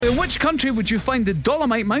In which country would you find the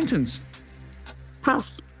Dolomite Mountains? Pass.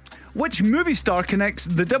 Which movie star connects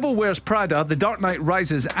The Devil Wears Prada, The Dark Knight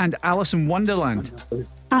Rises and Alice in Wonderland?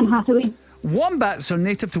 Anne Hathaway. Wombats are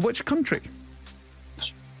native to which country?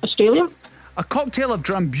 Australia. A cocktail of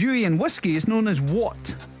Drambuie and whiskey is known as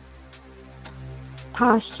what?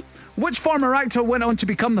 Pass. Which former actor went on to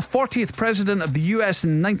become the 40th president of the US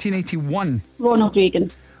in 1981? Ronald Reagan.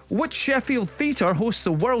 Which Sheffield theatre hosts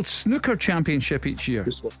the World Snooker Championship each year?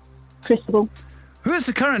 Crucible. Who is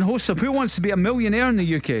the current host of Who Wants to Be a Millionaire in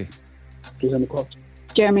the UK?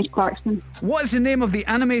 Jeremy Clarkson. What is the name of the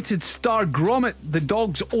animated star Gromit, the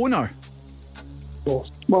dog's owner?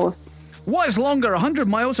 Wallace. What is longer, 100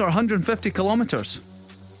 miles or 150 kilometres?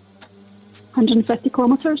 150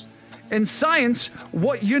 kilometres. In science,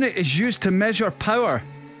 what unit is used to measure power?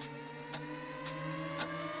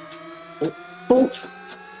 Volt.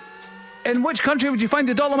 In which country would you find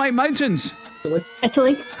the Dolomite Mountains?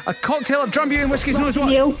 Italy. A cocktail of Drambuie and whiskey is known as what?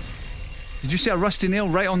 Nail. Did you say a rusty nail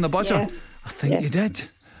right on the buzzer? Yeah. I think you did.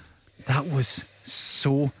 That was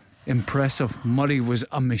so impressive. Murray was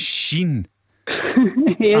a machine.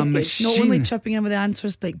 A machine. Not only chipping in with the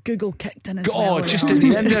answers, but Google kicked in as well. Oh, just at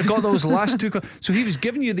the end there, got those last two. So he was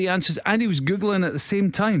giving you the answers and he was Googling at the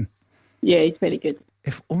same time. Yeah, he's very good.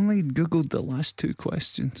 If only he'd Googled the last two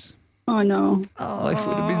questions, Oh no. life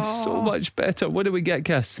would have been so much better. What did we get,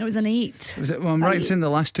 Kiss? It was an 8. Was it? Well, I'm right in saying the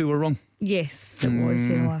last two were wrong. Yes, it was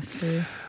the last two.